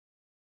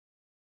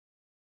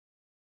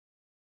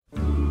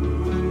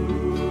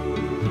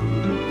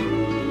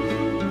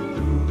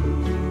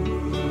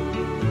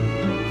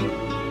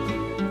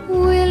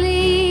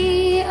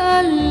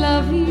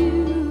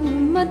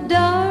my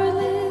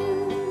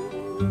darling,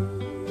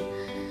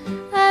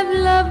 I've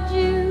loved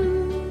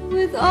you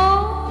with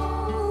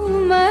all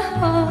my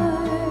heart.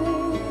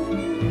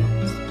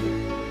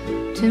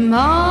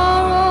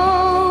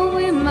 Tomorrow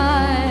we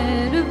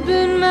might have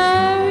been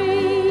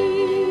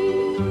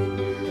married,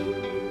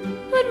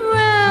 but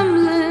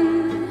rambling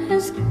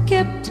has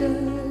kept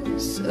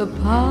us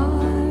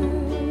apart.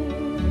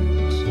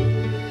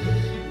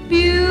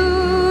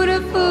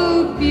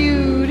 Beautiful,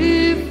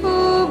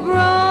 beautiful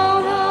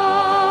brown eyes.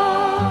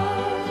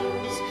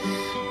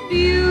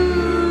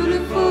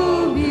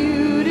 Beautiful,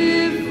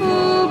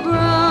 beautiful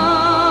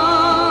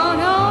brown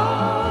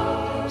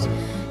eyes.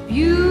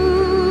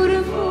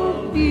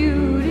 Beautiful,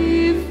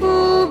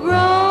 beautiful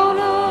brown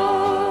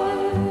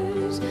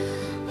eyes.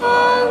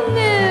 I'll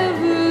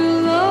never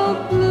love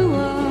blue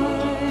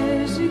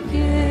eyes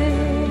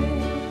again.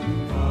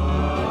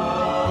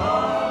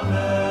 I'll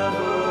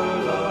never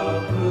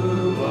love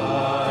blue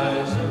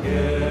eyes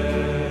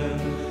again.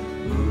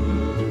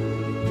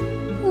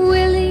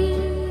 Willie,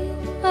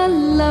 I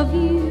love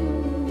you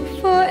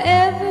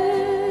forever.